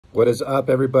What is up,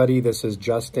 everybody? This is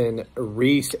Justin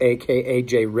Reece, aka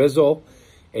J Rizzle,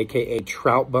 aka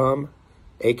Trout Bum,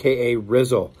 aka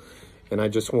Rizzle. And I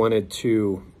just wanted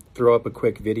to throw up a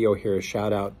quick video here, a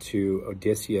shout out to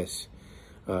Odysseus.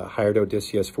 Hired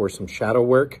Odysseus for some shadow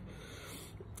work.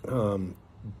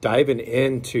 Diving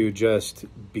into just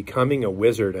becoming a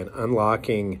wizard and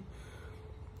unlocking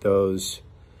those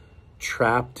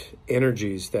trapped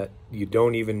energies that you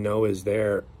don't even know is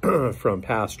there from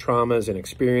past traumas and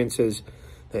experiences.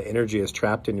 The energy is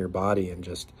trapped in your body, and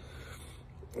just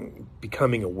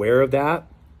becoming aware of that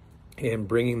and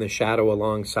bringing the shadow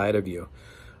alongside of you.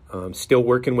 Still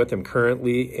working with him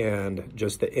currently, and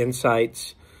just the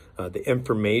insights, the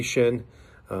information,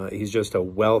 he's just a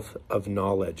wealth of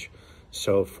knowledge.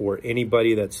 So for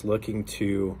anybody that's looking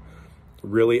to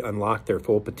really unlock their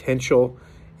full potential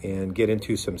and get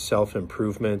into some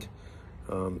self-improvement,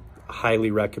 highly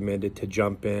recommended to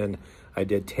jump in. I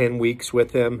did 10 weeks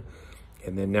with him,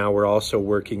 and then now we're also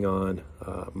working on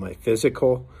my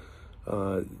physical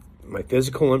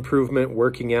improvement,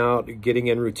 working out, getting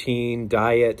in routine,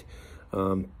 diet,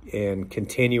 and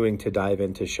continuing to dive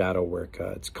into shadow work.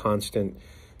 It's constant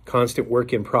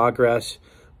work in progress,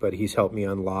 but he's helped me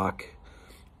unlock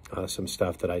some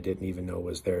stuff that I didn't even know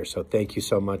was there. So thank you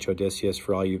so much, Odysseus,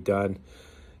 for all you've done,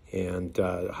 and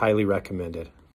highly recommended.